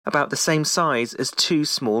about the same size as 2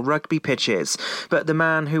 small rugby pitches. But the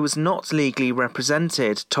man who was not legally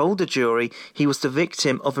represented told the jury he was the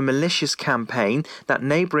victim of a malicious campaign that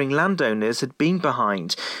neighbouring landowners had been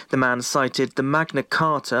behind. The man cited the Magna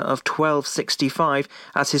Carta of 1265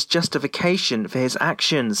 as his justification for his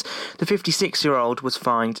actions. The 56-year-old was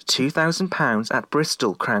fined £2,000 at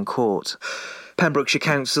Bristol Crown Court. Pembrokeshire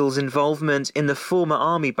Council's involvement in the former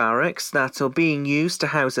army barracks that are being used to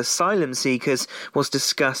house asylum seekers was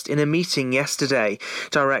discussed in a meeting yesterday.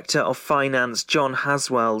 Director of Finance John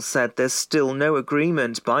Haswell said there's still no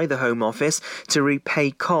agreement by the Home Office to repay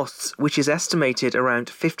costs, which is estimated around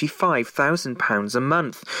 £55,000 a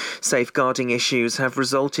month. Safeguarding issues have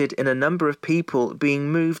resulted in a number of people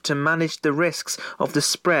being moved to manage the risks of the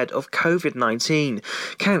spread of COVID-19.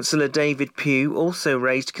 Councillor David Pugh also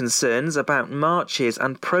raised concerns about marches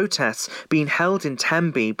and protests being held in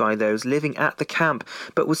Tenby by those living at the camp,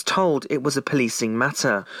 but was told it was a policing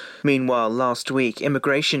matter. Meanwhile, last week,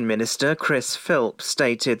 Immigration Minister Chris Philp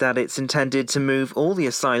stated that it's intended to move all the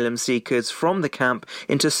asylum seekers from the camp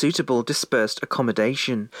into suitable dispersed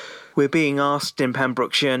accommodation. We're being asked in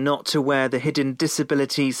Pembrokeshire not to wear the Hidden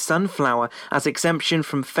Disabilities sunflower as exemption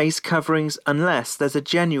from face coverings unless there's a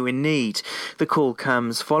genuine need. The call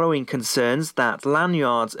comes following concerns that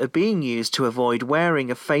lanyards are being used to avoid wearing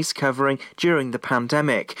a face covering during the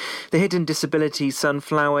pandemic. The Hidden Disabilities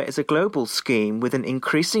sunflower is a global scheme with an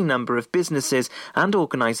increasing number of businesses and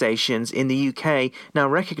organisations in the UK now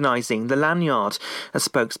recognising the lanyard. A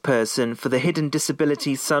spokesperson for the Hidden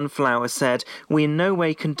Disabilities sunflower said, "We in no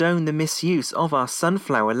way condone the misuse of our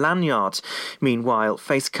sunflower lanyard." Meanwhile,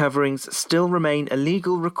 face coverings still remain a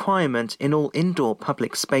legal requirement in all indoor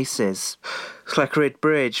public spaces. Cleckerid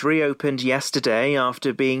Bridge reopened yesterday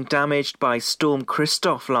after being damaged by Storm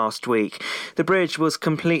Christoph last week. The bridge was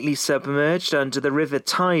completely submerged under the River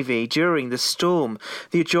Tyvi during the storm.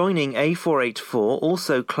 The adjoining A484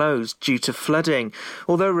 also closed due to flooding.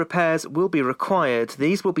 Although repairs will be required,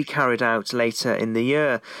 these will be carried out later in the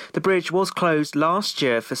year. The bridge was closed last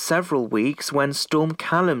year for several weeks when Storm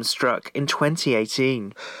Callum struck in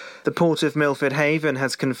 2018. The Port of Milford Haven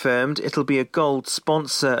has confirmed it'll be a gold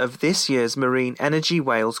sponsor of this year's Marine Energy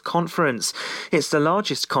Wales Conference. It's the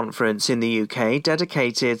largest conference in the UK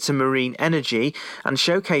dedicated to marine energy and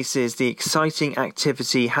showcases the exciting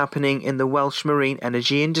activity happening in the Welsh marine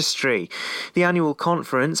energy industry. The annual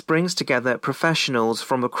conference brings together professionals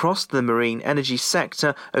from across the marine energy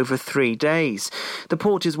sector over 3 days. The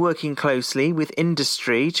port is working closely with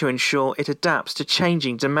industry to ensure it adapts to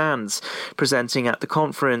changing demands. Presenting at the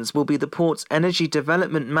conference will be the port's Energy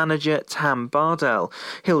Development Manager Tam Bardell.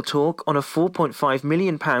 He'll talk on a £4.5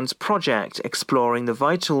 million project exploring the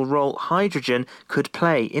vital role hydrogen could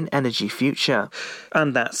play in energy future.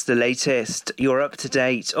 And that's the latest. You're up to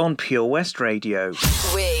date on Pure West Radio.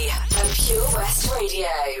 We are Pure West Radio.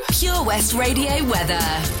 Pure West Radio weather.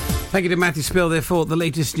 Thank you to Matthew Spill there for the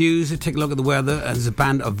latest news. Take a look at the weather as a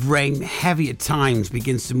band of rain, heavy at times,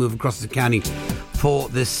 begins to move across the county for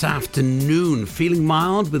this afternoon. Feeling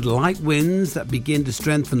mild with light winds that begin to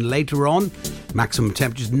strengthen later on. Maximum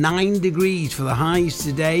temperatures 9 degrees for the highs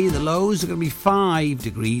today. The lows are going to be 5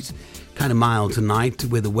 degrees. Kind of mild tonight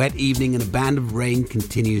with a wet evening, and a band of rain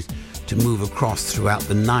continues to move across throughout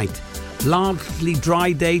the night. Largely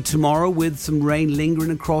dry day tomorrow with some rain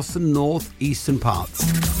lingering across the northeastern parts.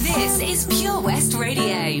 This is Pure West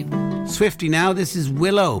Radio. Swifty now, this is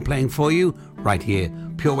Willow playing for you right here.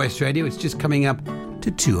 Pure West Radio, it's just coming up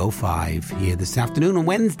to 2:05 here this afternoon on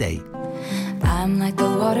Wednesday. I'm like the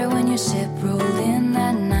water when your ship rolled in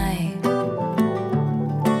that night.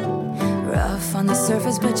 Rough on the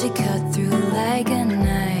surface but you cut through like a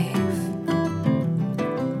knife.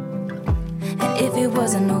 And if it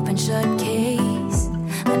was an open shut case,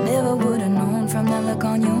 I never would have known from that look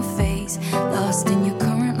on your face. Lost in your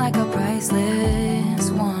current like a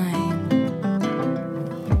priceless wine.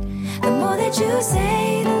 The more that you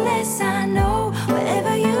say, the less I know.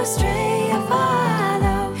 Wherever you stray, I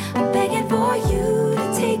follow. I'm begging for you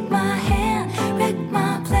to take my hand, wreck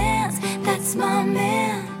my plans, that's my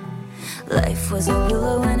man. Life was a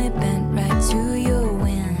willow and it bent right to your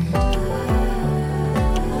wind.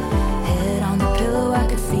 Head on the pillow, I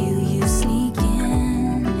could feel you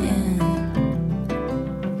sneaking in.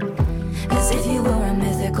 As if you were a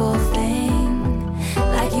mythical thing,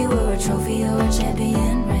 like you were a trophy or a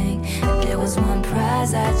champion ring. And there was one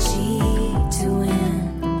prize I'd cheat to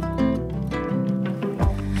win.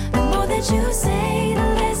 The more that you say, the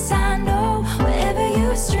less I know. Wherever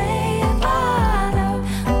you stray, I follow.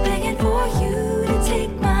 I'm begging for you to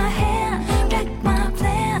take my hand, wreck my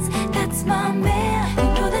plans, that's my man. You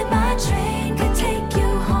know that my train could take you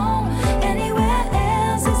home. Anywhere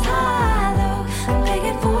else is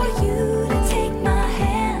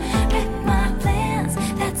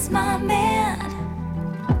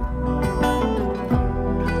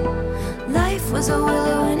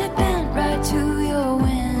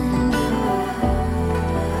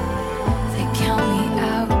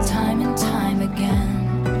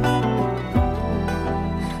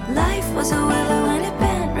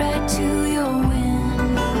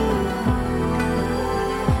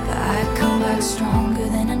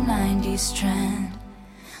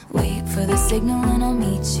signal and I'll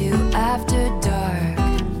meet you after dark.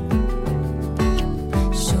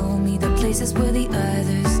 Show me the places where the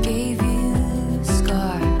others gave you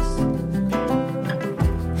scars.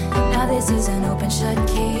 Now this is an open shut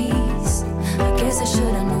case. I guess I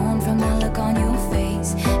should have known from the look on your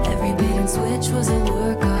face. Every bait and switch was a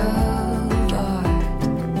work of art.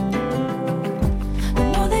 The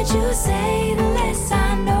more that you say, the less I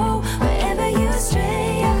know. Wherever you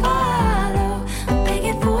stray, I follow. I'm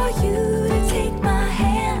begging for you to take my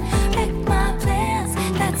hand, wreck my plans,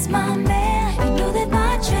 that's my man. You know that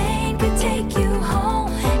my train could take you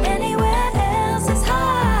home. Anywhere else is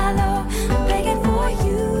hollow. I'm begging for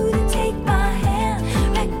you to take my hand,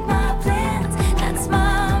 wreck my plans, that's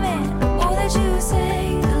my man. The more that you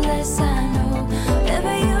say, the less I know.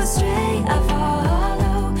 Wherever you stray, I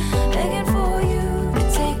follow. Begging for you to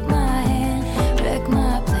take my hand, wreck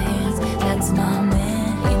my plans, that's my man.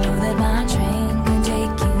 You know that my train can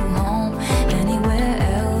take you home. Anywhere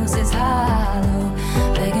else is hollow.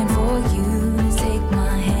 Begging for you to take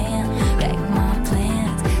my hand, wreck my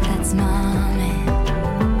plans, that's my man.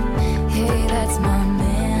 Hey, that's my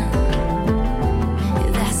man. Yeah,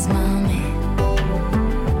 that's my man.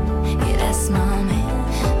 Yeah, that's my man.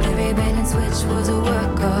 Every bait and switch was a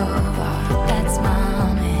work of art. That's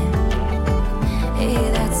my man. Hey,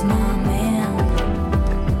 that's my man.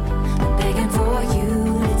 I'm begging for you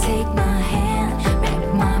to take my hand, wreck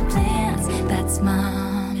my plans. That's my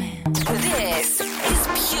man. This is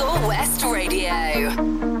Pure West Radio.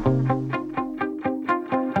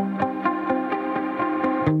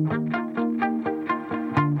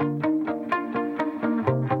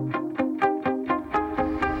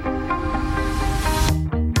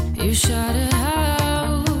 You shout it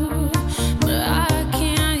out, but I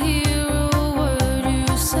can't hear a word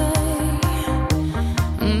you say.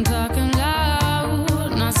 I'm talking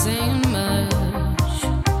loud, not saying much.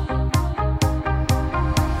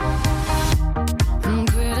 I'm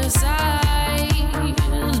criticized,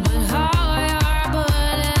 but how your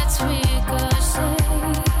bullets ricochet.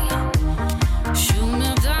 Shoot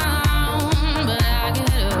me down, but I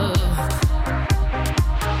get up.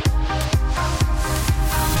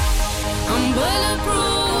 I'm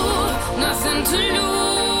bulletproof, nothing to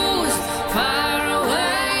lose. Far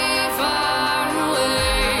away,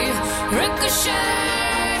 ricochet.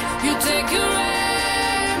 You take your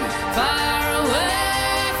aim. Far away.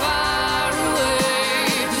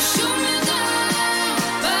 You shoot me down,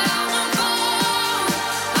 but I won't fall.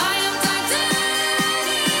 I am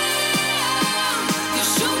titanium. You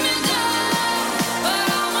shoot me down, but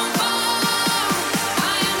I won't fall.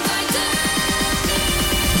 I am titanium.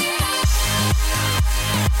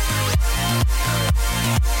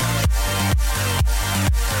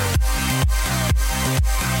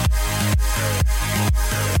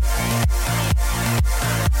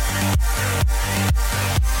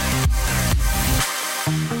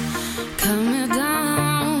 Cut me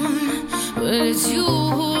down, but it's you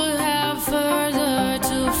who have further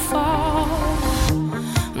to fall.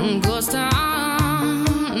 Ghost town,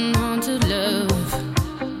 haunted love.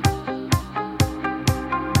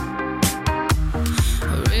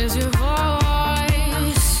 Raise your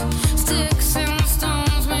voice, sticks and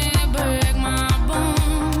stones may break my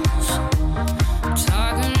bones.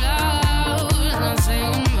 Talking loud, not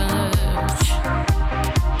saying much.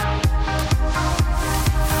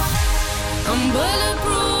 I'm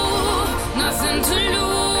bulletproof, nothing to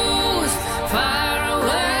lose. Far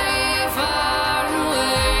away,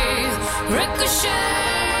 ricochet.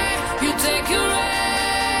 You take your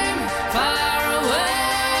aim. Far away.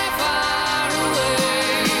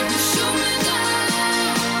 You shoot me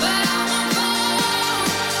down, but I won't fall.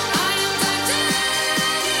 I am titanium.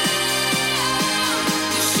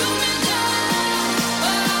 You shoot me down,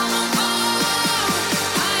 but I won't fall.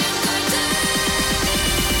 I am titanium.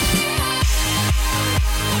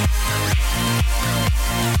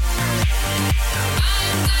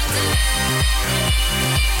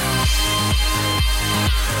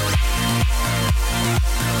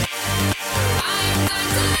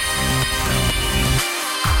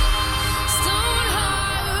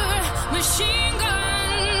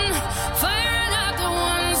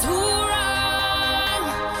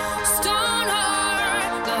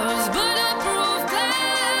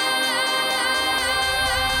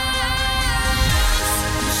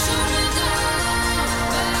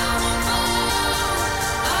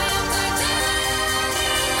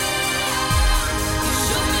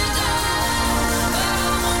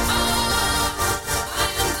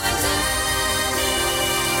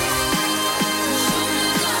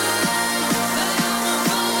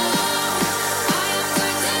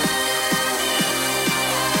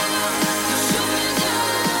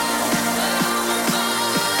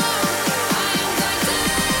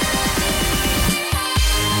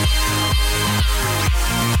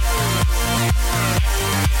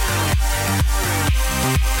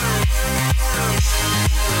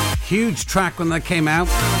 Huge track when that came out.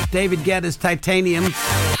 David Guetta's Titanium.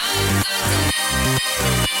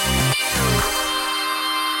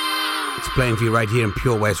 It's playing for you right here in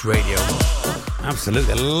Pure West Radio.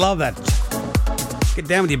 Absolutely, I love that. Get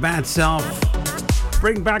down with your bad self.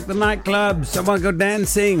 Bring back the nightclubs. I want to go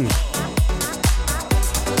dancing.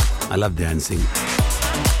 I love dancing.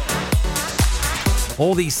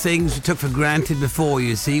 All these things you took for granted before,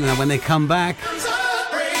 you see, when they come back,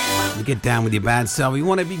 you get down with your bad self. You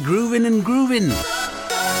want to be grooving and grooving.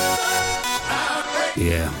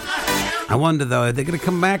 Yeah. I wonder, though, are they going to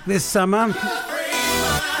come back this summer?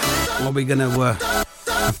 Or are we going to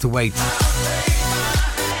have to wait?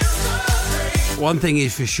 One thing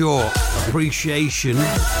is for sure, appreciation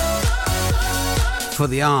for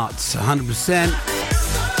the arts, 100%.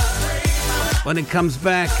 When it comes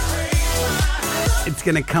back, it's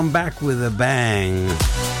going to come back with a bang.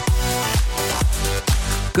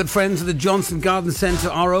 Good friends of the Johnson Garden Centre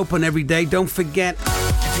are open every day. Don't forget,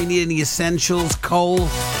 if you need any essentials, coal,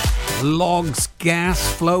 logs, gas,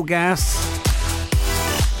 flow gas,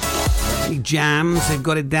 any jams, they've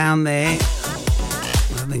got it down there.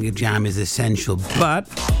 I don't think a jam is essential, but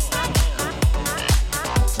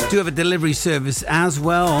do have a delivery service as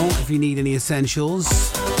well if you need any essentials.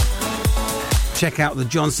 Check out the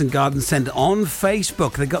Johnson Garden Centre on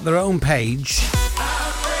Facebook. They've got their own page.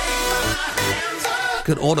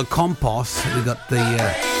 Could order compost. We've got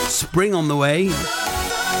the spring on the way.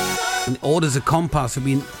 And orders of compost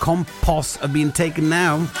are being taken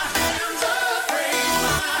now.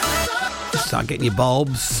 Start getting your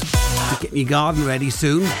bulbs. Getting your garden ready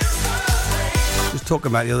soon. Just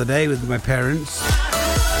talking about it the other day with my parents.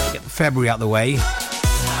 Get February out the way.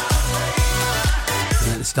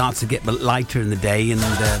 And then it starts to get lighter in the day and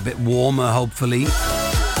a bit warmer, hopefully.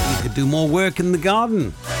 You could do more work in the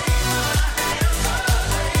garden.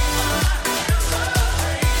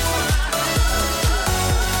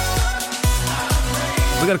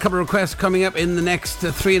 We've got a couple of requests coming up in the next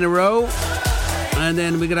 3 in a row. And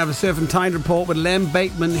then we're going to have a surf and tide report with Len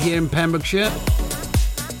Bateman here in Pembrokeshire.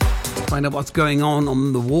 Find out what's going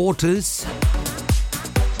on the waters.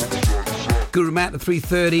 Guru Matt at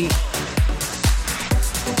 3:30.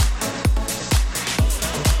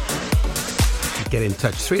 Get in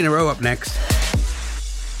touch. 3 in a row up next.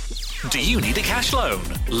 Do you need a cash loan?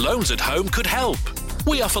 Loans at Home could help.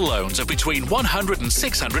 We offer loans of between £100 and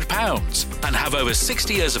 £600 and have over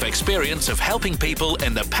 60 years of experience of helping people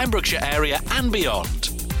in the Pembrokeshire area and beyond.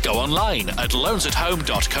 Go online at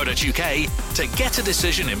loansathome.co.uk to get a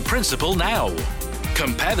decision in principle now.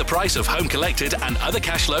 Compare the price of home collected and other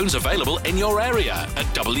cash loans available in your area at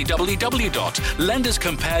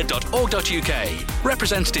www.lenderscompare.org.uk.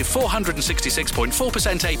 Representative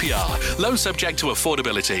 466.4% APR. Loan subject to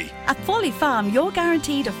affordability. At Folly Farm, you're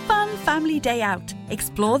guaranteed a fun family day out.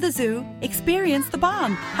 Explore the zoo, experience the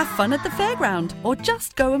barn, have fun at the fairground, or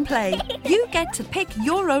just go and play. You get to pick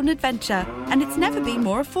your own adventure, and it's never been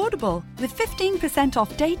more affordable. With 15%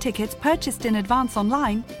 off day tickets purchased in advance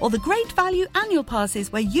online, or the great value annual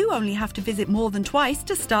passes where you only have to visit more than twice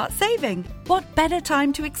to start saving. What better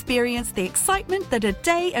time to experience the excitement that a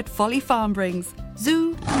day at Folly Farm brings?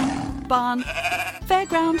 Zoo, barn,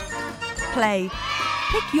 fairground, play.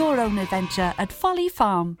 Pick your own adventure at Folly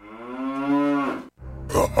Farm.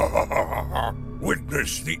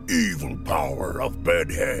 Witness the evil power of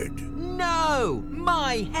Bedhead. No!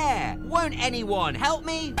 My hair! Won't anyone help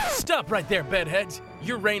me? Stop right there, Bedheads.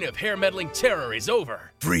 Your reign of hair-meddling terror is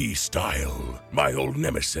over. Freestyle, my old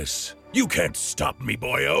nemesis. You can't stop me,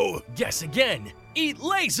 boyo. Guess again. Eat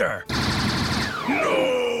laser!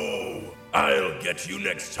 No! I'll get you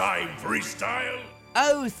next time, Freestyle.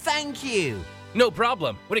 Oh, thank you. No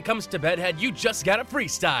problem. When it comes to Bedhead, you just gotta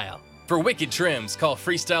freestyle. For wicked trims, call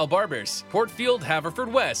Freestyle Barbers, Portfield,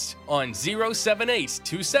 Haverfordwest, on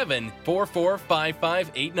 07827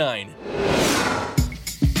 445589.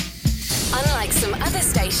 Unlike some other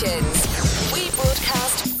stations, we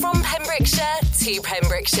broadcast from Pembrokeshire to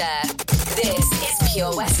Pembrokeshire. This is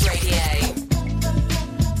Pure West Radio.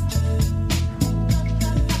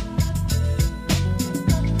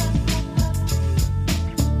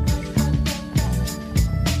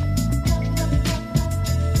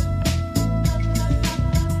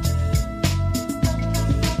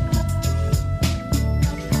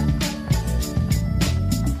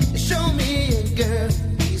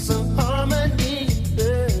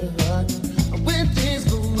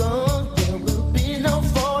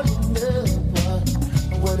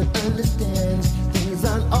 Understand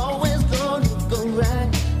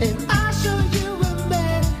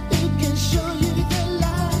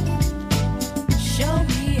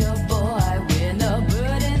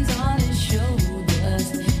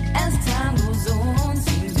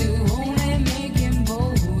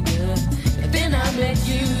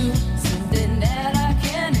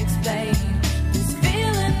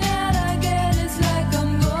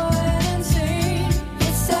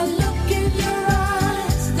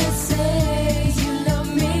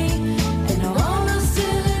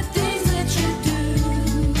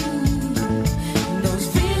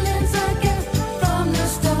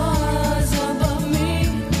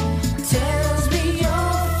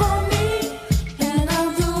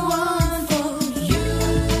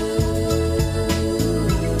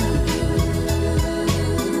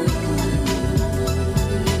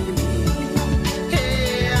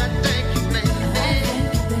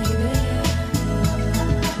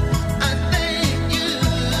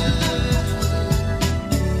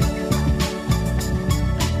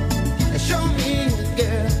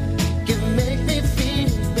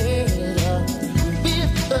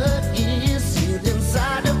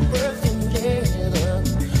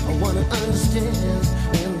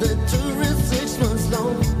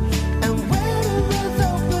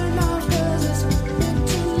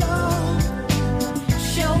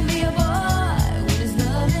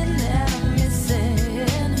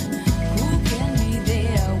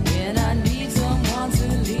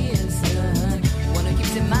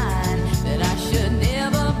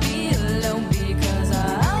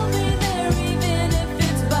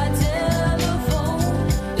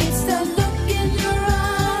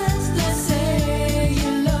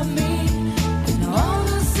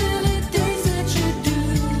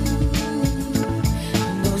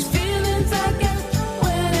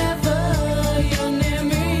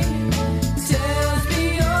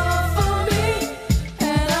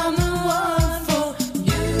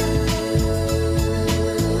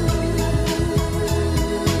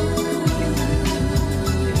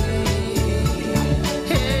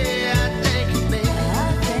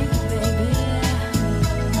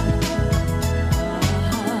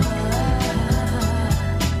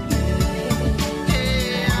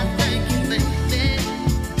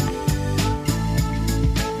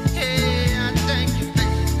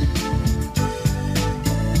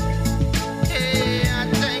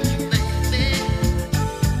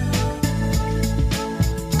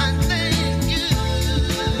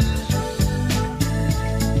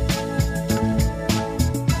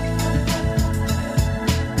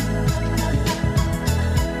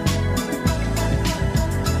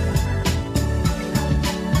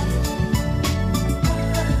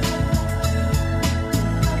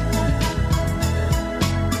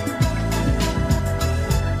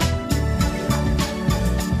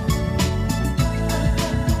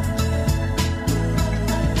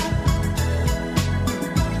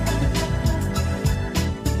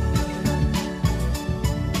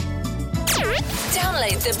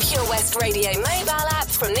West Radio mobile app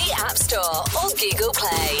from the App Store or Google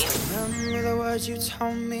Play. Remember the words you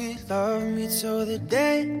told me, love me till the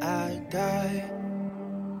day I die.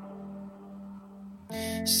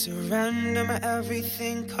 Surrender my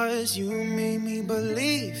everything, 'cause you made me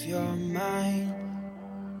believe you're mine.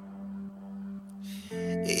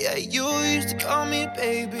 Yeah, you used to call me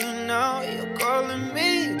baby, now you're calling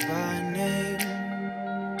me by name.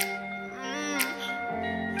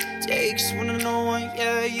 Takes one to know one,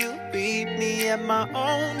 yeah, you beat me at my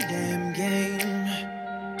own damn game.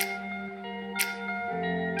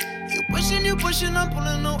 You pushing, I'm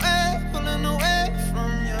pulling away from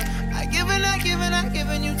you. I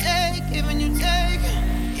giving you take,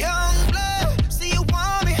 Young blood, see you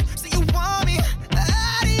want me,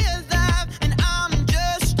 out of your life, and I'm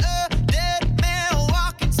just a dead man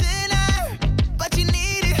walking tonight. But you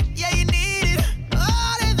need it, yeah, you need it,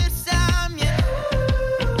 all of the time, yeah.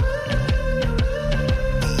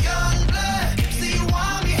 Young blood, see you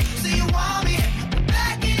want me,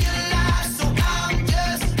 back in your life, so I'm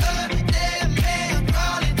just a dead man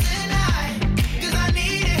crawling tonight. 'Cause I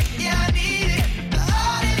need it, yeah, I need it,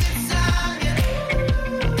 all of the time, yeah.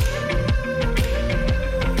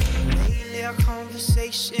 Lately our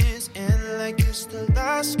conversations end like it's the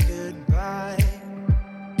last goodbye.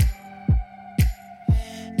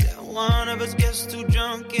 Yeah, one of us gets too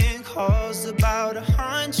drunk and calls about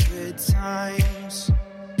 100 times.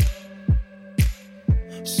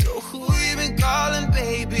 So who you been calling,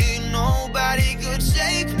 baby? Nobody could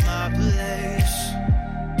take my place.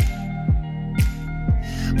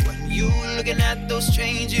 When you looking at those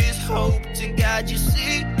strangers, hope to God you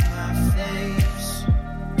see my face.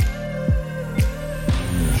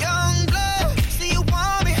 Young blood, see you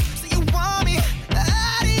want me,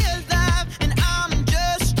 out of your life, and I'm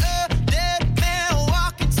just a dead man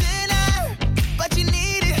walking tonight. But you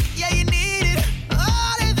need it, yeah, you need it,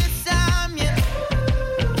 all of the time, yeah.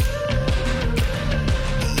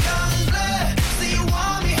 Young blood, see you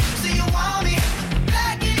want me,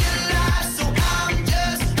 back in your life, so I'm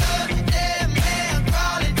just a dead man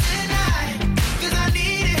crawling tonight. 'Cause I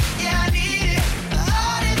need it, yeah, I need it,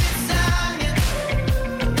 all of the time, yeah.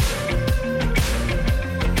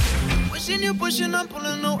 Pushing, I'm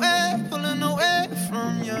pulling away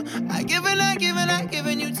from you. I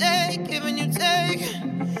giving you take,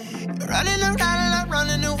 You're running around, I'm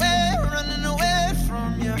running away from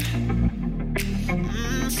you,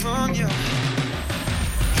 from you.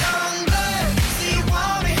 Young blood, see you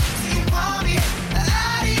want me,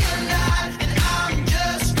 out of your life, and I'm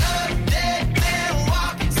just a dead man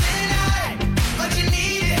walking tonight. But you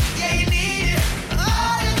need it, yeah, you need it,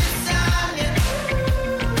 all of the time, yeah.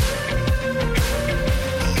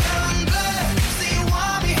 Young blood, see you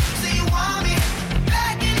want me,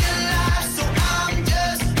 back in your life, so I'm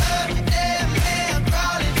just a dead man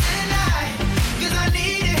crawling tonight. 'Cause I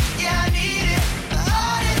need it, yeah, I need it,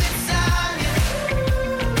 all of the time, yeah.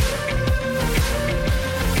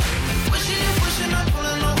 Pushing, I'm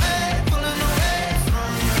pulling away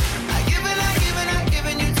from you. I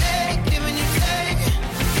giving you take,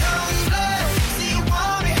 Young blood, see you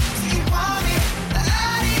want me,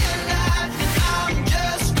 out of your life, and I'm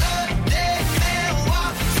just a dead man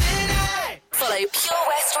walking tonight. Follow Pure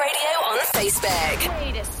West Radio on Facebook.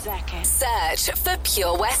 Wait a second. Search for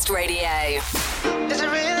Pure West Radio. Is it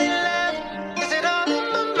really love? Is it all in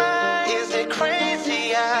my mind? Is it crazy?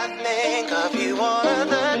 I think of you all of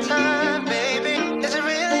the time, baby. Is it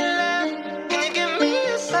really love? Can you give me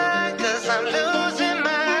a sign? 'Cause I'm losing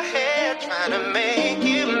my head trying to make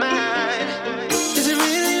you mine. Is it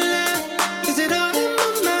really love? Is it all in my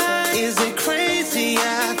mind? Is it crazy?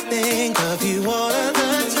 I think of you all of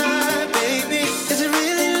the time, baby. Is it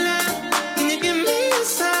really love? Can you give me a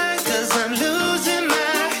sign? 'Cause I'm losing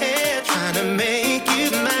my head trying to make you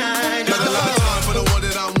mine. Time for the one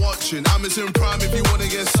that I'm watching. I'm in prime if you wanna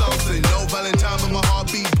get something. No Valentine, but my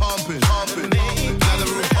heartbeat pumping. Now the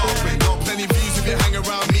room pumping. Got plenty views if you hang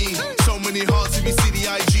around me. So many hearts if you see the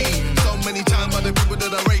IG. So many times by the people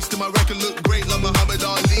that I raced to my record look great like Muhammad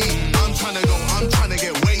Ali. I'm trying to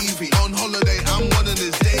get wavy. On holiday, I'm one of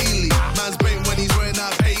this daily. Man's brain when he's wearing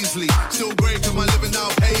that paisley. Still great 'cause my living now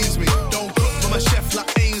pays me. Don't cook for my chef like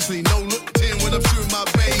Ainsley. No looked in when I'm shooting my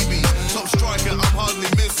baby. Top striker, I'm hardly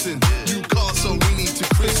missing. Newcastle, we need to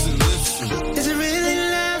christen. Listen. Is it really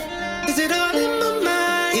love? Is it all in my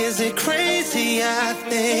mind? Is it crazy? I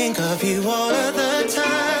think of you all of the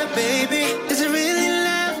time, baby. Is it really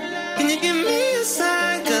love? Can you give me a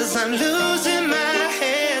sign? 'Cause I'm losing my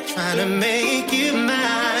head trying to make you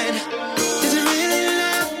mine. Is it really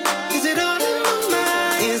love? Is it all in my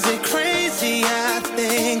mind? Is it crazy? I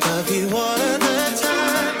think of you all of the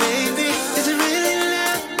time, baby. Is it really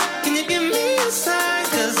love? Can you aside,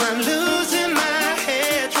 'cause I'm losing my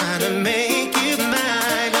head trying to make you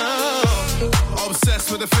mine. Oh, Obsessed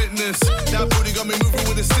with the fitness. That booty got me moving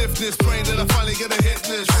with the stiffness. Praying that I finally get a hit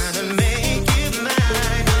this. trying to make you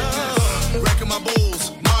mine. Oh, Wrecking my balls,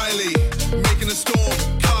 Miley. Making a storm,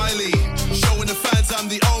 Kylie. Showing the fans I'm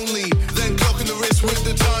the only. Then clocking the wrist with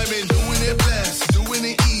the timing. Doing it best, doing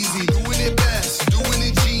it easy. Doing it best, doing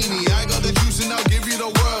it genie. I got the juice and I'll give you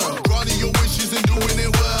the world. Granting your wishes and doing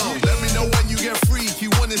it well. Let me know when you get free. You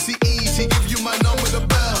wanna see easy, give you my number, the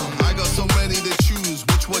bell. I got so many to choose.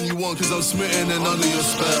 Which one you want, 'cause I'm smitten and under your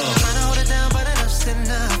spell. trying to hold it down, but enough's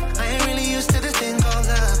enough. I ain't really used to this thing called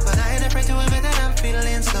love, but I ain't afraid to admit that I'm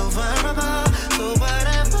feeling so vulnerable. So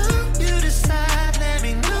whatever you decide, let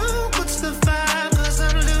me know what's the vibe, 'cause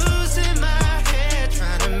I'm losing my head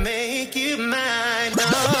trying to make you mine.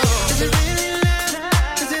 Oh, is it really love?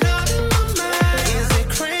 Is it all in my mind? Is it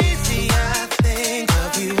crazy? I think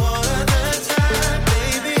of you all of the time,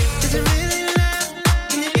 baby. Is it really love?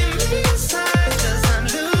 Can you give me a sign? 'Cause I'm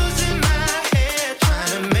losing my head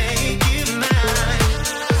trying to make you mine.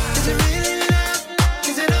 Is it really love?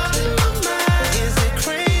 Is it all in my mind? Is it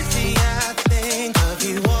crazy? I think of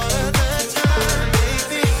you all of the time,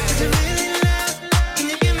 baby. Is it really love? Can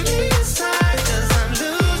you give me a sign? 'Cause I'm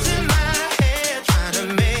losing my head trying to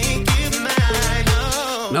make you mine.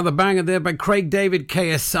 Oh. Another banger there by Craig David,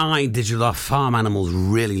 KSI. Digital Farm Animals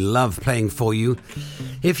really love playing for you.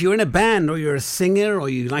 If you're in a band or you're a singer or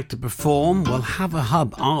you like to perform, well, Have a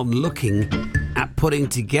Hub are looking at putting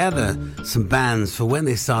together some bands for when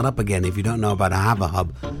they start up again. If you don't know about Have a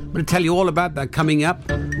Hub, I'm going to tell you all about that coming up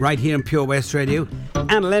right here on Pure West Radio.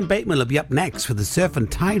 And Len Bateman will be up next with the Surf and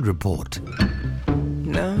Tide Report.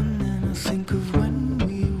 Now and then I think of when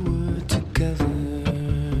we were together,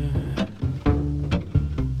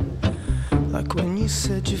 like when you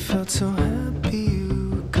said you felt so happy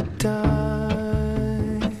you could die.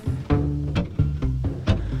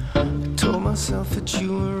 I told myself that you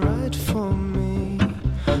were right for me,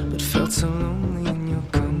 but felt so lonely in your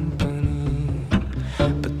company.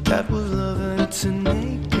 But that was love and it's an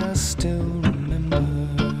ache I still remember.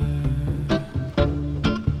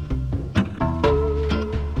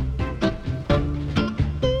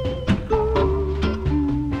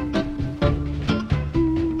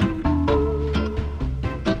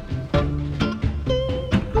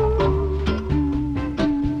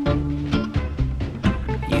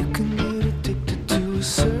 You can get addicted to a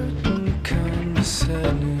certain kind of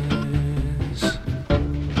sadness,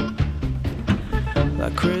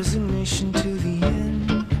 like resignation to the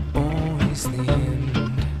end, always the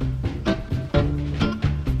end.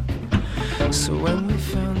 So when we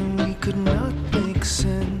found that we could not make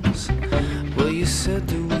sense, well, you said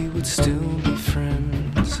that we would still be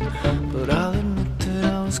friends. But I'll admit that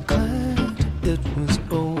I was glad it was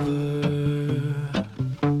over.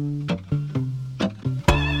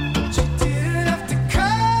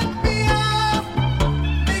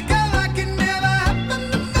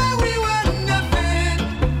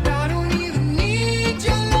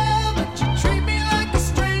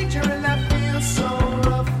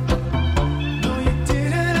 No, you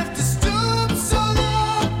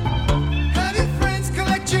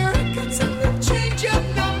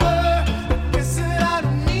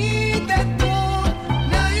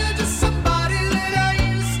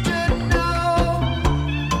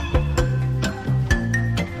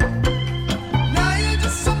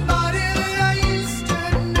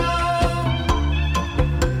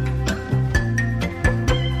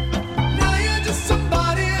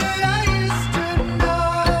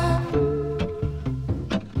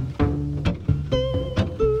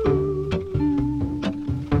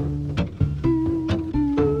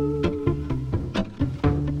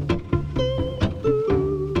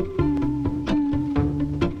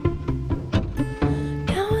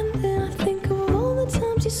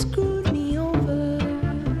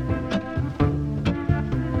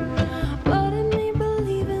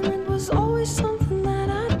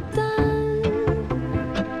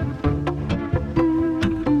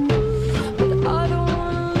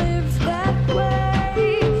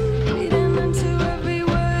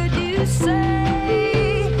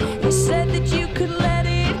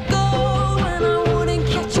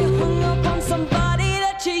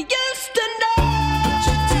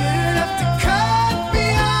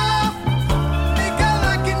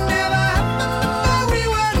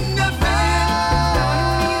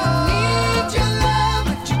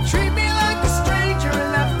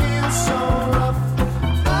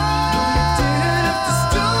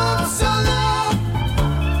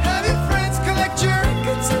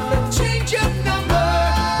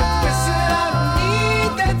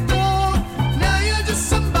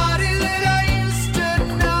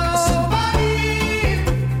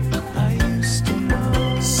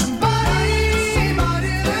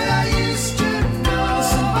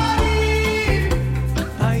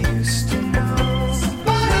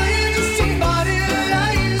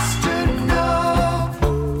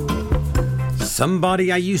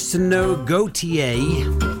Somebody I Used to Know, Gautier.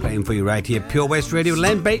 Playing for you right here, Pure West Radio.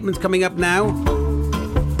 Len Bateman's coming up now.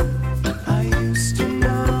 I used to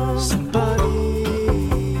know somebody.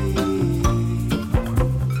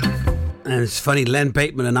 And it's funny, Len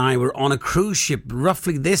Bateman and I were on a cruise ship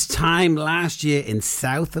roughly this time last year in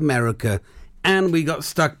South America, and we got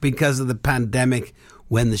stuck because of the pandemic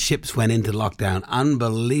when the ships went into lockdown.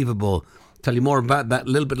 Unbelievable. Tell you more about that a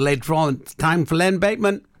little bit later on. It's time for Len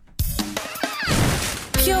Bateman.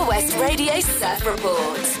 Pure West Radio Surf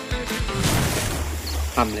Report.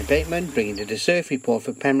 I'm Len Bateman, bringing you the surf report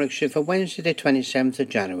for Pembrokeshire for Wednesday the 27th of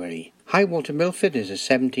January. High water Milford is at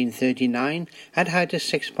 1739 at height of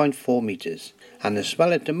 6.4 metres, and the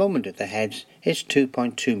swell at the moment at the heads is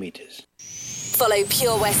 2.2 metres. Follow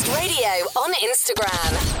Pure West Radio on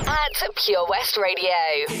Instagram at Pure West Radio.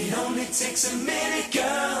 It only takes a minute,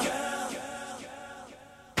 girl.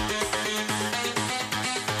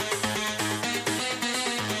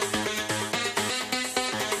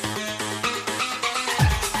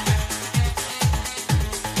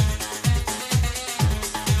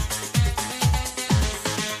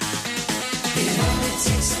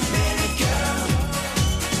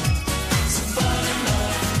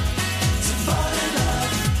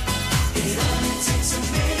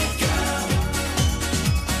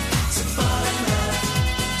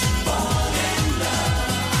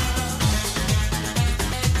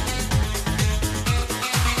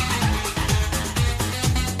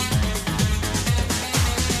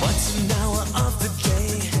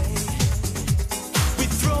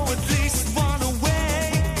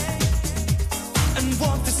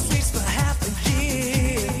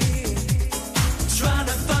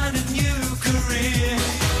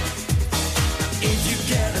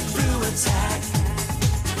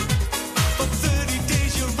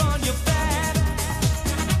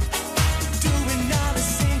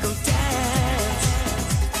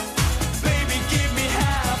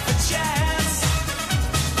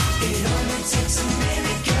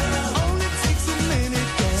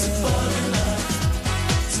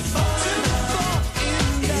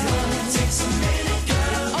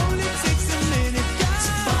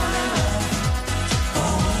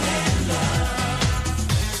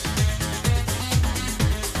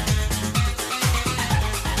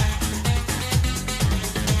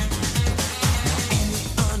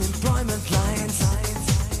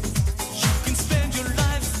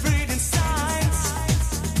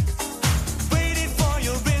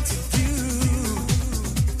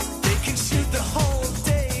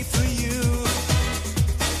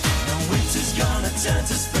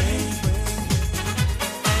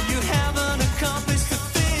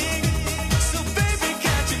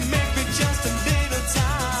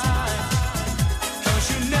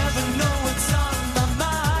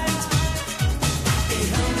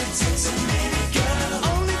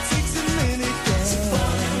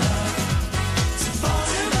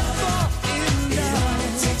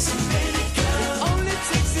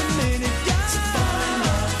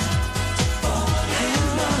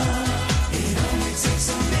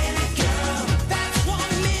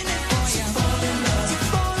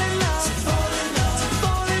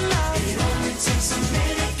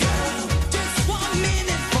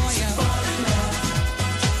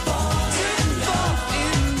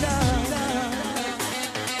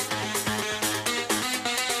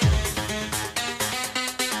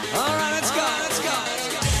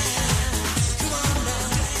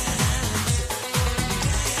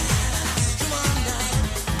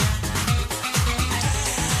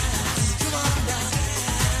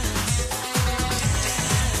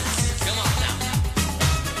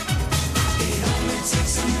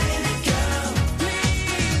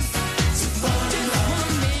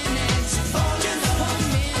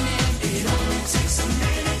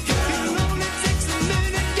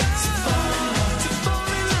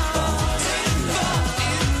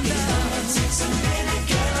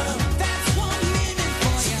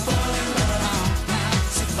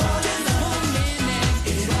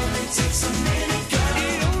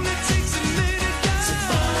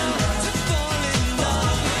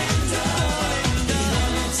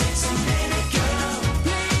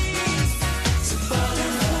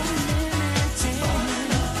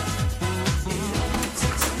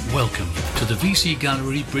 Welcome to the VC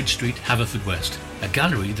Gallery, Bridge Street, Haverfordwest, a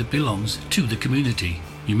gallery that belongs to the community.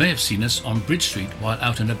 You may have seen us on Bridge Street while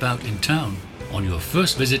out and about in town. On your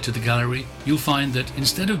first visit to the gallery, you'll find that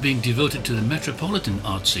instead of being devoted to the metropolitan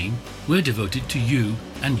art scene, we're devoted to you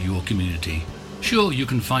and your community. Sure, you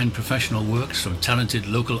can find professional works from talented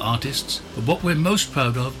local artists, but what we're most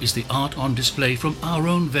proud of is the art on display from our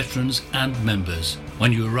own veterans and members.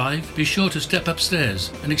 When you arrive, be sure to step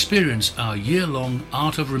upstairs and experience our year-long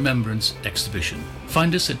Art of Remembrance exhibition.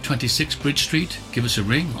 Find us at 26 Bridge Street, give us a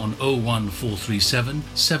ring on 01437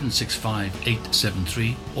 765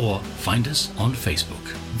 873 or find us on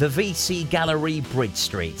Facebook. The VC Gallery, Bridge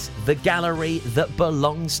Street, the gallery that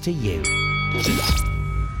belongs to you.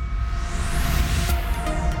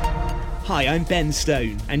 Hi, I'm Ben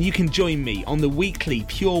Stone, and you can join me on the weekly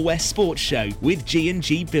Pure West Sports Show with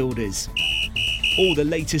G&G Builders. All the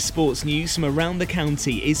latest sports news from around the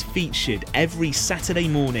county is featured every Saturday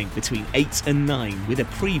morning between 8 and 9 with a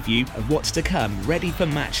preview of what's to come ready for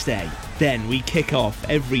match day. Then we kick off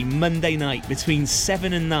every Monday night between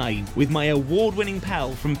 7 and 9 with my award-winning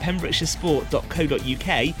pal from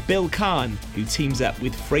PembrokeshireSport.co.uk, Bill Kahn, who teams up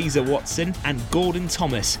with Fraser Watson and Gordon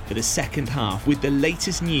Thomas for the second half with the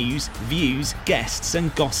latest news, views, guests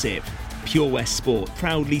and gossip. Pure West Sport,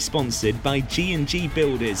 proudly sponsored by G&G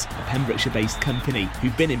Builders, a Pembrokeshire-based company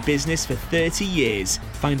who've been in business for 30 years.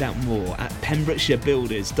 Find out more at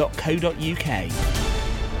pembrokeshirebuilders.co.uk.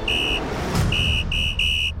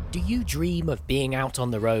 Do you dream of being out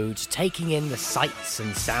on the road, taking in the sights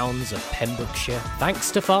and sounds of Pembrokeshire?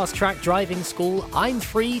 Thanks to Fast Track Driving School, I'm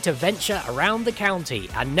free to venture around the county,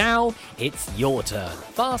 and now it's your turn.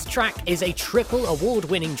 Fast Track is a triple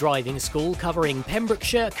award-winning driving school covering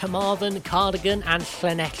Pembrokeshire, Carmarthen, Cardigan and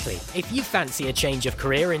Llanelli. If you fancy a change of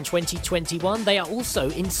career in 2021, they are also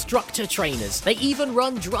instructor trainers. They even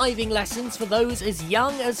run driving lessons for those as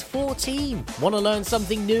young as 14. Want to learn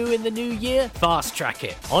something new in the new year? Fast Track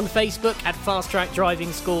it. On Facebook at Fast Track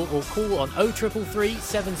Driving School or call on 0333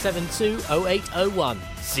 772 0801.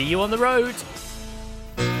 See you on the road.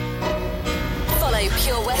 Follow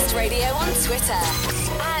Pure West Radio on Twitter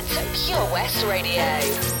at Pure West Radio.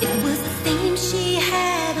 It was the theme she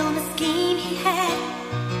had on the scheme he had,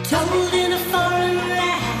 told in a foreign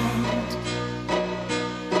land,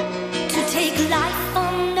 to take life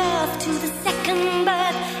on earth to the second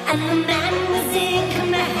birth, and the man was in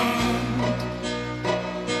command.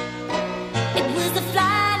 It was the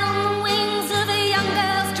flight on the wings of a young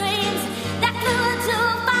girl's dreams that flew her too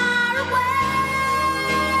far away.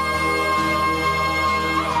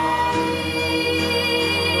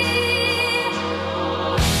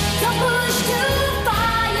 Don't push too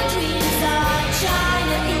far, your dreams are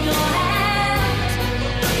China in your hand.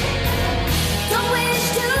 Don't wish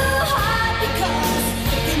too hard, because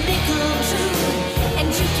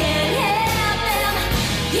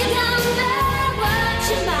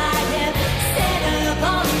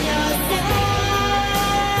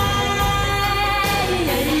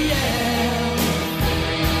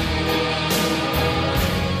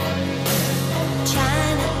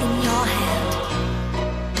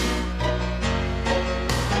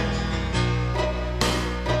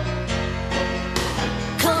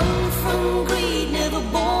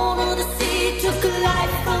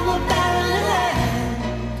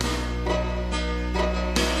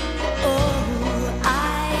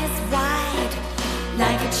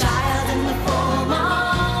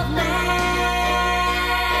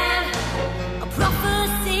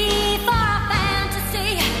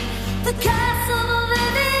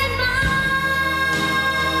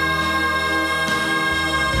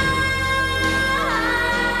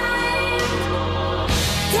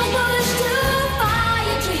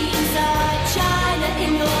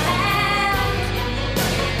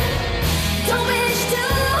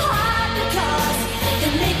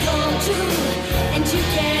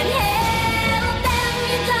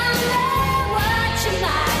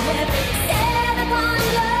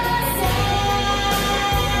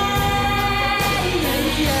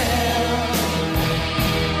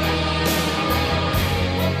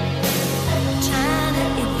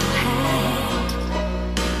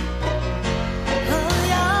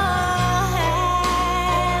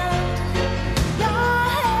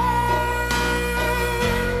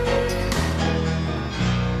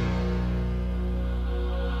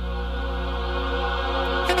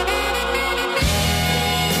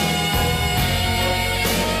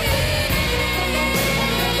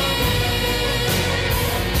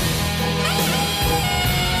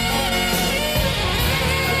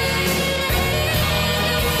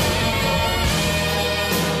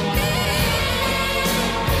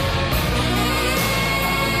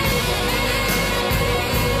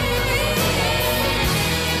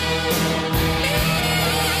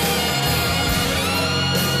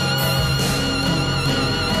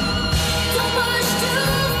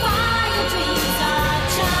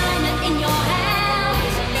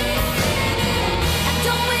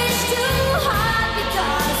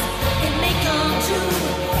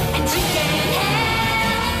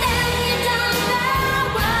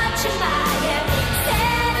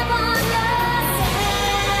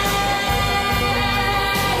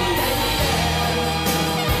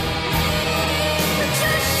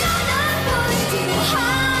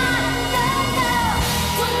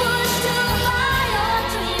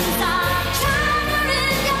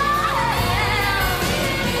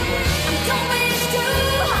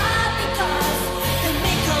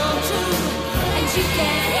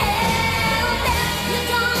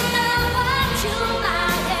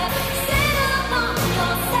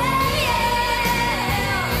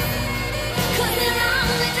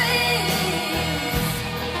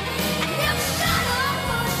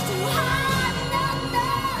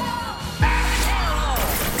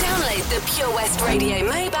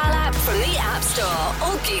App Store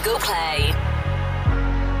or Google Play.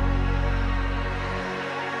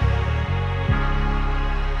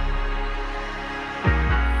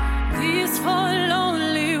 These four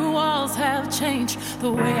lonely walls have changed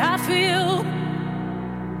the way I feel.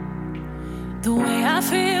 The way I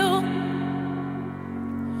feel.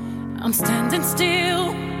 I'm standing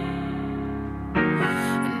still.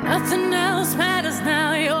 And nothing else matters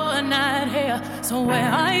now. You're not here. So where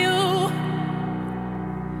are you?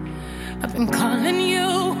 I've been calling you.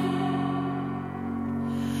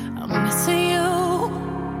 I'm missing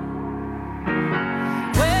you.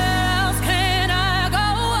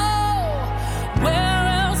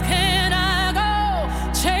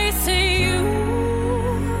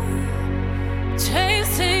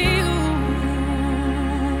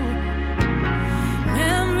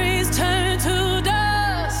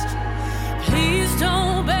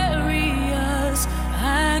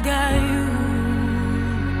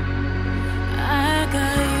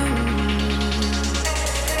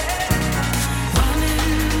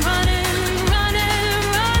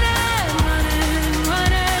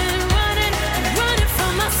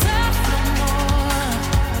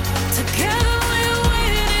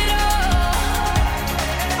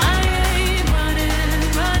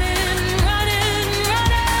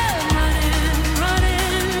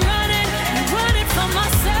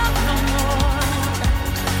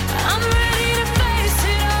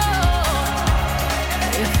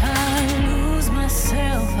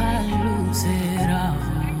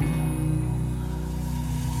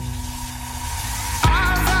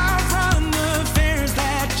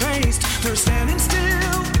 They're standing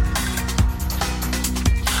still.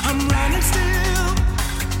 I'm running still.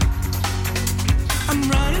 I'm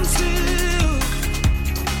running still.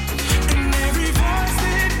 And every voice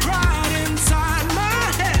that cried inside my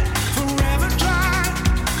head, forever dry.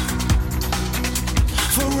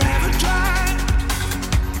 Forever dry.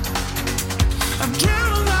 I've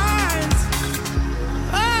drawn lines.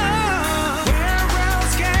 Oh, where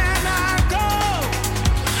else can I go?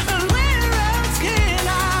 And where else can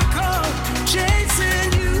I go?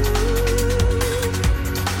 Chasing you,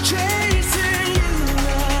 chasing you,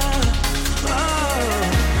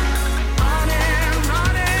 oh. Running,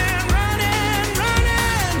 running, running,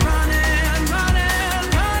 running, running,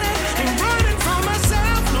 running, running, ain't running from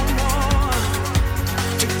myself no more.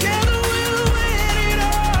 Together we'll win it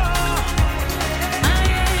all. I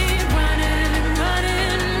ain't running,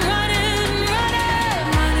 running, running, running,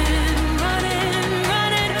 running, running,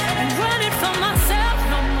 running, ain't running from myself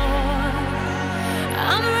no more.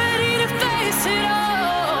 I'm ready to face it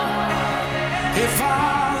all. If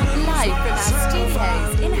I Live from our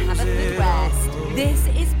studios in Haverfordwest, this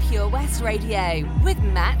is Pure West Radio with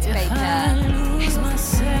Matt Baker. lose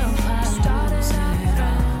myself, I lose it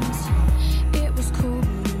all. It was cool,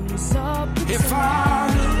 but it was all If I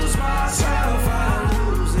lose myself, I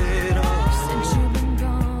lose it all. since you've been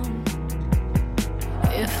gone.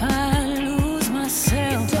 If I lose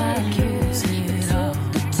myself, I lose it all.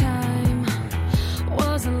 The time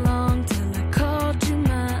wasn't long till I called you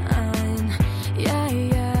mine. Yeah,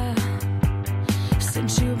 yeah.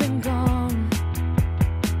 Since you've been gone,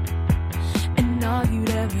 and all you'd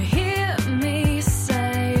ever hear me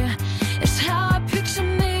say is how I picture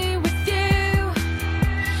me with you.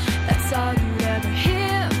 That's all you'd ever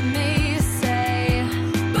hear me say.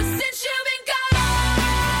 But since you've been gone,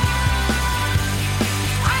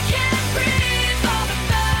 I can't breathe for the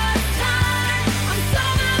first time. I'm so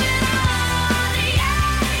moving on,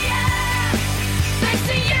 yeah, yeah. Thanks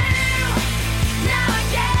to you, now I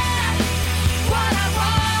get what I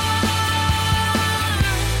want.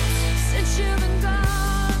 Since you've been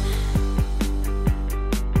gone,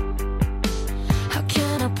 how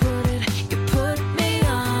can I put it? You put me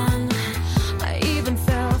on. I even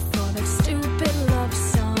fell for that stupid love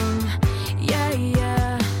song. Yeah,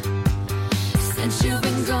 yeah. Since you've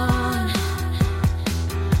been gone,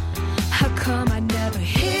 how come I never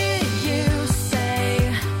hear you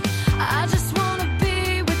say, I just wanna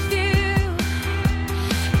be with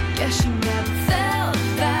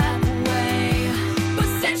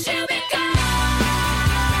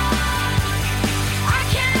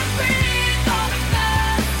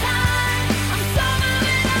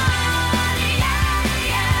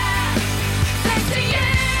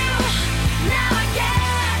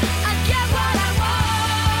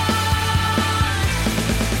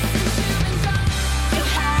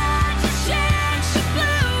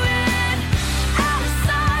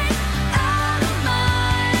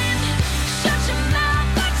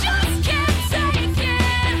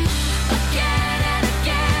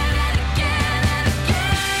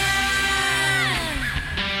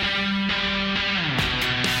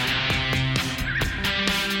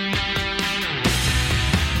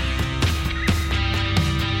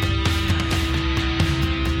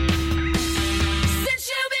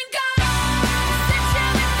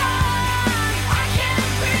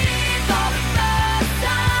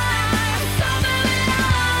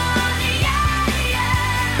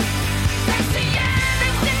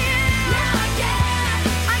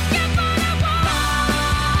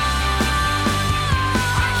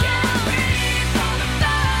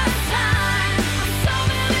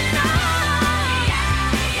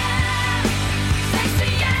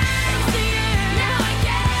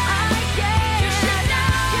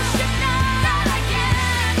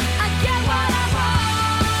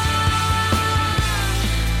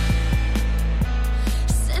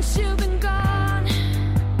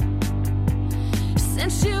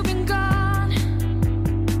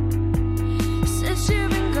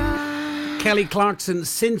Kelly Clarkson,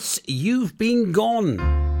 Since You've Been Gone.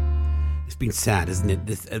 It's been sad, isn't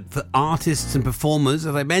it? For artists and performers,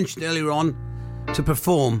 as I mentioned earlier on, to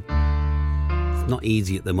perform, it's not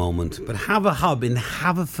easy at the moment. But Have a Hub in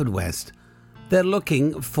Haverfordwest, they're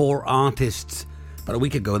looking for artists. About a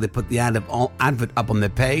week ago, they put the advert up on their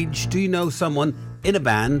page. Do you know someone in a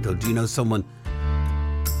band, or do you know someone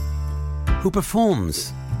who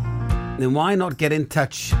performs? Then why not get in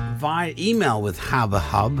touch via email with Have a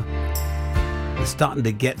Hub? We're starting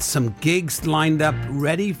to get some gigs lined up,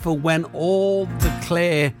 ready for when all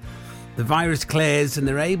the virus clears and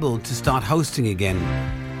they're able to start hosting again.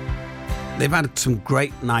 They've had some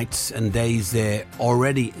great nights and days there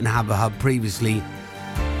already in Have a Hub previously.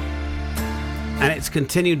 And it's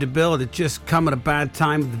continued to build. It just come at a bad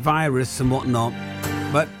time with the virus and whatnot.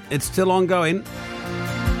 But it's still ongoing.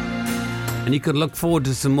 And you could look forward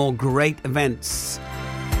to some more great events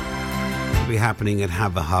to be happening at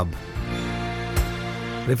Have a Hub.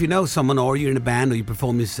 But if you know someone, or you're in a band, or you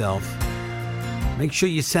perform yourself, make sure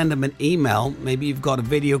you send them an email. Maybe you've got a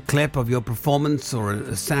video clip of your performance or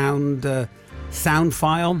a sound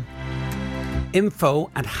file.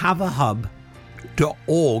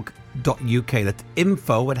 info@haveahub.org.uk. That's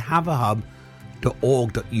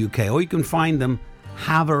info@haveahub.org.uk. Or you can find them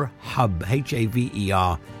Haver Hub,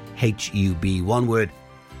 HAVERHUB, one word,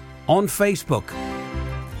 on Facebook.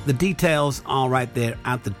 The details are right there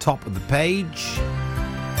at the top of the page.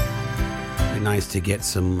 Very nice to get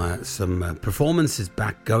some performances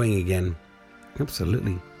back going again.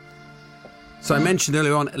 Absolutely. So I mentioned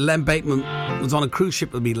earlier on, Len Bateman was on a cruise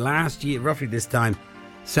ship with me last year, roughly this time,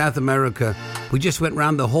 South America. We just went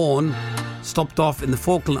round the Horn, stopped off in the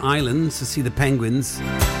Falkland Islands to see the penguins,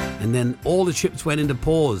 and then all the ships went into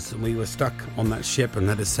pause, and we were stuck on that ship and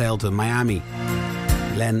had to sail to Miami.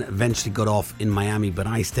 Len eventually got off in Miami, but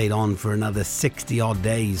I stayed on for another 60-odd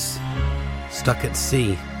days, stuck at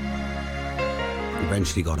sea.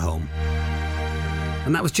 Eventually got home.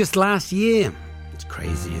 And that was just last year. It's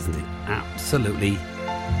crazy, isn't it? Absolutely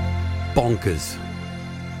bonkers.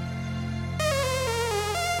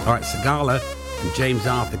 All right, Sagala and James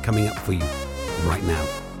Arthur coming up for you right now.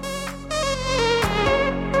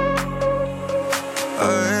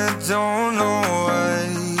 I don't know why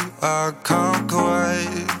I can't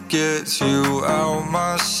quite get you out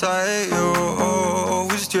my sight. You're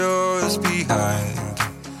always just behind.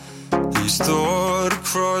 These thoughts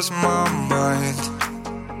cross my mind.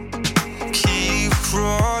 Keep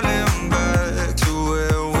crawling back to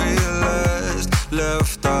where we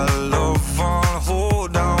left our love on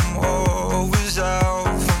hold. I'm always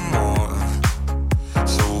out for more.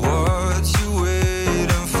 So what you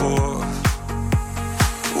waiting for?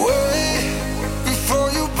 Wait before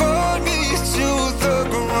you burn me to the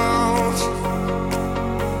ground.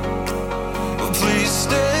 Please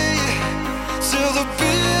stay till the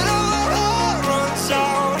beat of our heart runs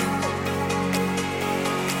out.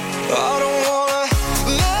 I don't wanna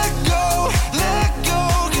let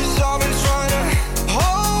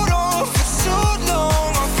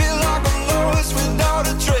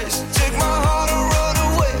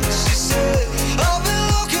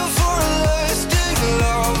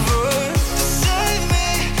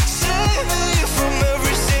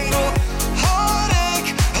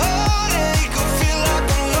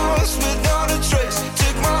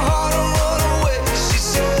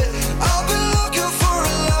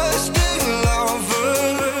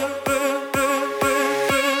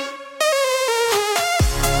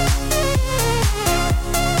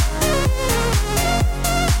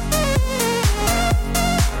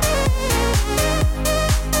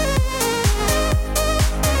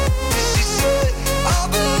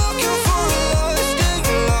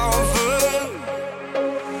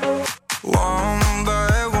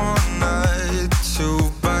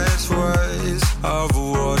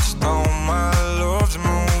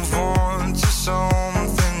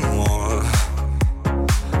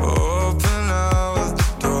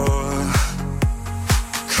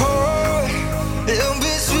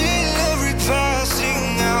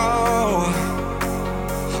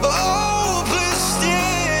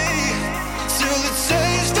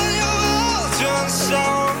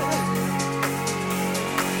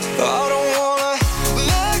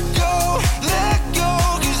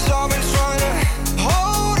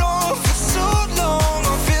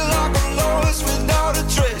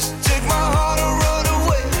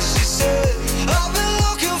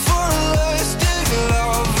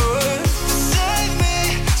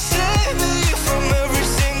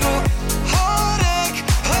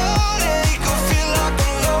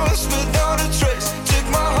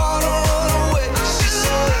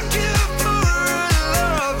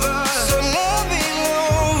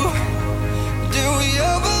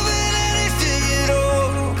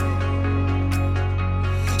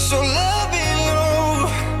So let me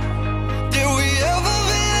know, did we ever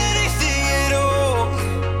feel anything at all?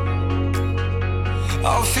 I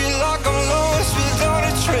feel like I'm lost without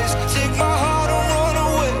a trace. Take my heart and run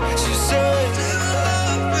away, she said.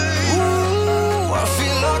 Ooh, I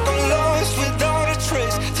feel like I'm lost without a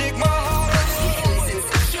trace. Take my heart. Listen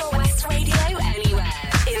to Pure West Radio anywhere.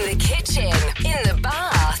 In the kitchen, in the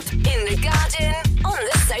bath, in the garden, on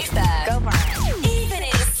the sofa. Go for it. Even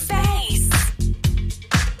in space.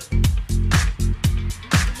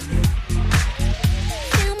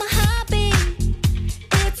 Feel my heartbeat.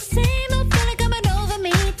 It's the same old feeling coming over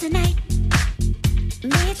me tonight.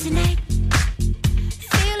 Me tonight.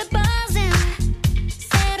 Feel it buzzing.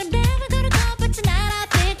 Said I'm never gonna go, but tonight I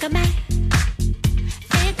think I might.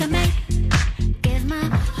 Give my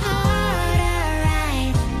heart a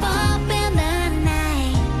ride. Pop in the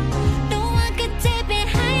night. No one could take it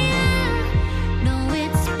higher. No,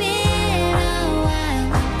 it's been a while,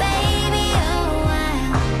 baby, a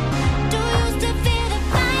while. Do you still feel the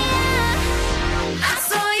fire? I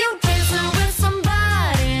saw you dancing with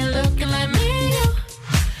somebody looking like me.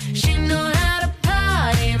 She know how to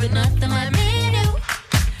party, but nothing like me do.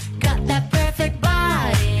 Got that perfect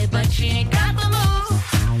body, but she ain't got the moves.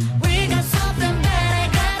 We got something better,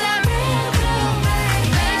 got that real groove.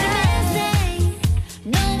 Made your best day.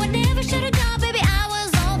 No, I never should have gone, baby. I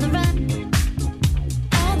was on the run,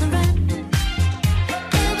 on the run.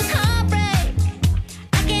 It was heartbreak.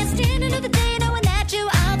 I can't stand another day knowing that you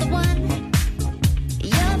are the one.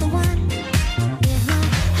 You're the one. Give my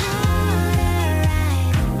heart a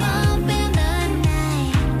ride. Bump in the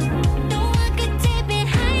night. No one could take it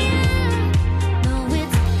higher. No,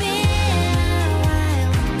 it's been a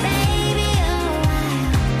while, baby, a while.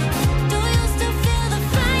 Do you still feel the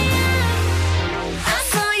fire? I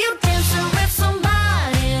saw you dancing with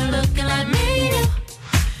somebody looking like me.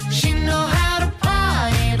 She know how to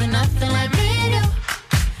party, but nothing like me do.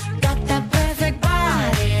 Got that perfect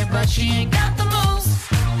body, but she ain't got the moves.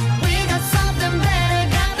 We got something better,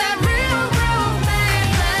 got that real groove,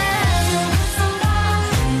 baby.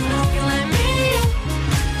 Somebody looking like me.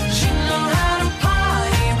 She know how to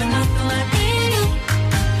party, but nothing like me do.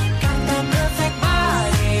 Got that perfect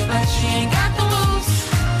body, but she ain't got the moves.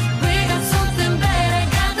 We got something better,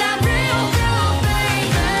 got that real groove, baby.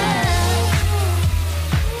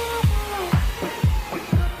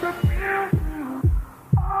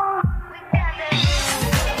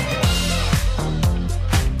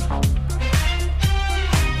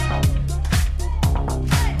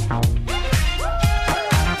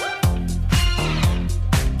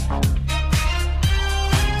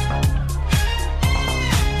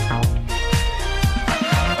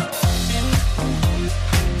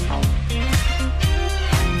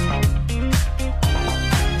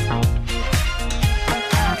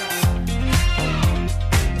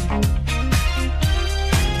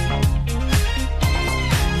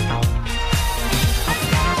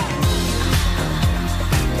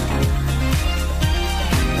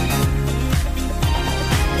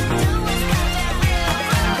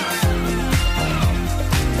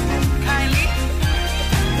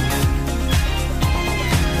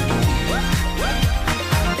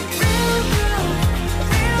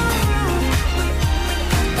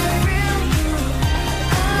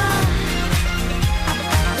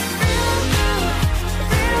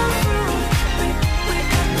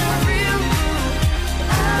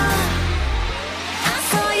 I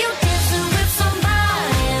saw you dancing with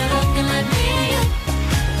somebody looking like me.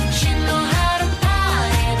 She know how to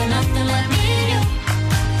party, but nothing like me do.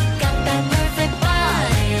 Got that perfect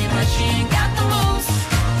body, but she ain't got the moves.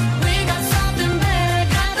 We got something better,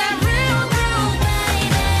 got that real groove, baby.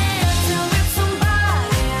 Dancing with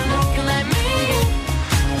somebody looking like me.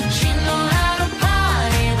 She know how to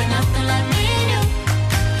party, but nothing like me do.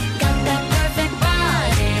 Got that perfect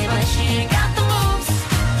body, but she ain't got the moves.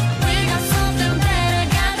 We got something better,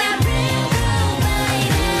 got that real groove, baby.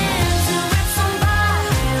 Dancing with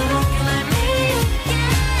somebody looking like me.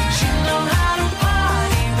 She know how to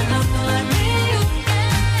party, but nothing like me do.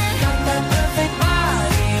 Got that perfect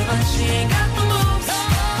body, but she ain't got the moves.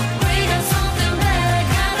 We got something better,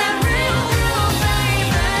 got that real groove, baby.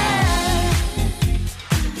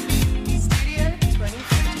 Studio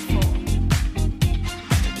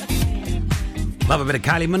 2054. Love a bit of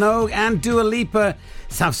Kylie Minogue and Dua Lipa.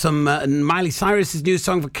 Let's have some Miley Cyrus's new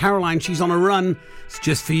song for Caroline. She's on a run. It's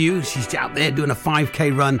just for you. She's out there doing a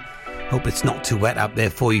 5K run. Hope it's not too wet out there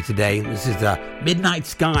for you today. This is Midnight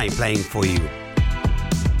Sky playing for you.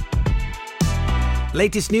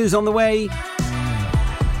 Latest news on the way.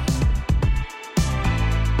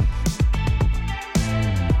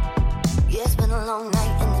 Yeah, it's been a long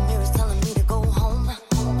night and the mirror's telling me to go home.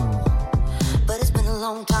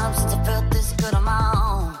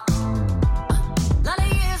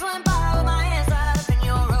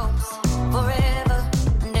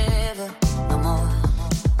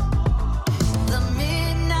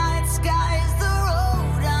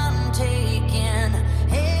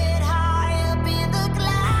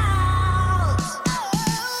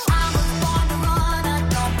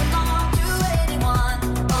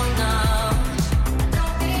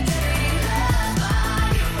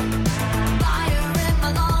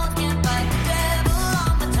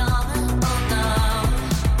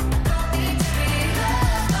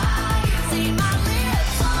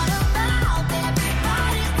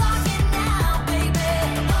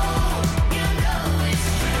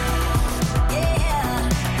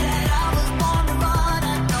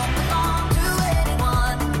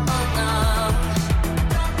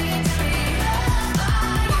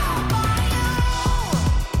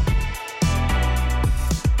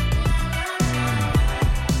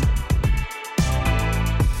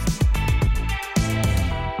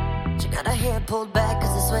 pulled back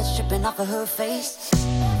cause the sweat's dripping off of her face.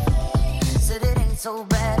 Said it ain't so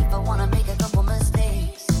bad if I wanna make a couple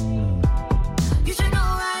mistakes. You should know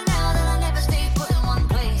right now that I never stay put in one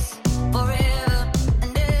place forever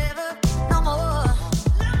and ever, no more.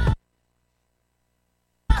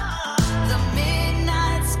 The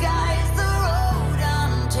midnight sky is the road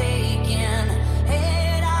I'm taking,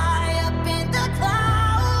 head high up in the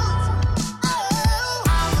clouds. Oh,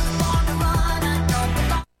 I was born to run, I don't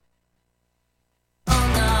belong. Oh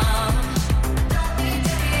no, don't need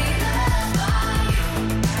to be loved by you.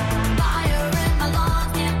 Fire in my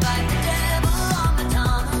lungs, can't fight the devil on my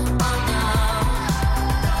tongue. Oh no,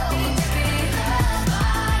 don't need to be loved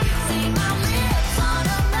by you. See my lips on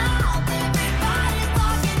a mouth, everybody's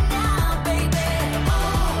talking now, baby.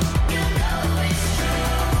 Oh, you know it's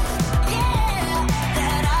true, yeah,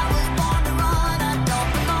 that I was born to run. I don't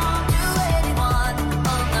belong to anyone.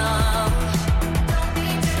 Oh no, don't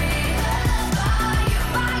need to be loved by you,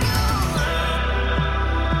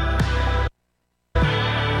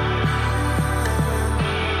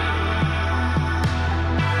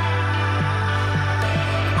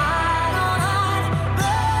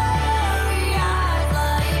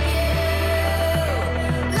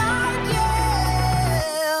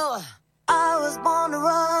 I was born to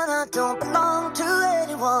run, I don't belong to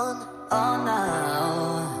anyone. Oh no,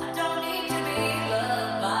 I don't need to be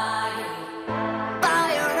loved by you.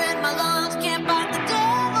 Fire in my lungs, can't fight the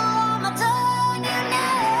devil on my tongue. You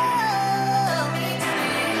know, don't need to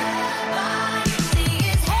be loved by you. See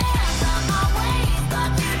his hands on my waist,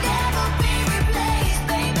 but you never be replaced,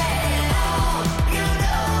 baby. Oh, you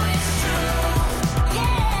know it's true,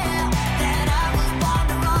 yeah, that I was born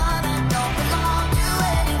to run. I don't belong to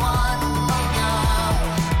anyone. Oh no,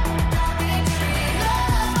 don't need to be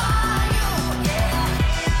loved by you, yeah.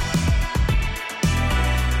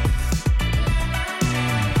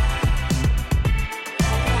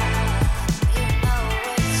 You know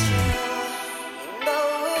it's true, you know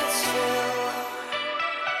it's true.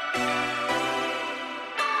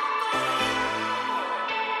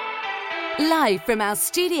 Live from our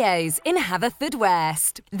studios in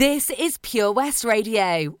Haverfordwest, this is Pure West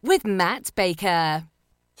Radio with Matt Baker.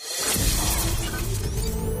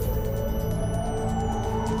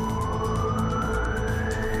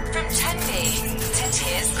 From Tenby to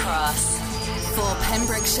Tiers Cross. For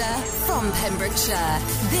Pembrokeshire, from Pembrokeshire,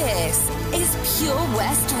 this is Pure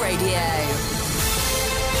West Radio.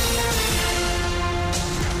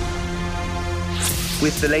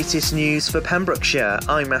 With the latest news for Pembrokeshire,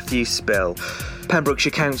 I'm Matthew Spill.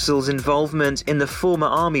 Pembrokeshire Council's involvement in the former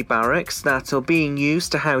army barracks that are being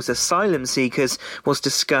used to house asylum seekers was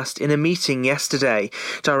discussed in a meeting yesterday.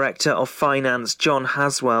 Director of Finance John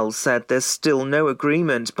Haswell said there's still no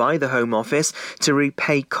agreement by the Home Office to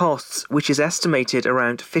repay costs, which is estimated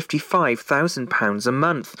around £55,000 a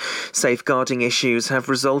month. Safeguarding issues have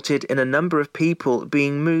resulted in a number of people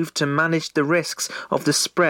being moved to manage the risks of the spread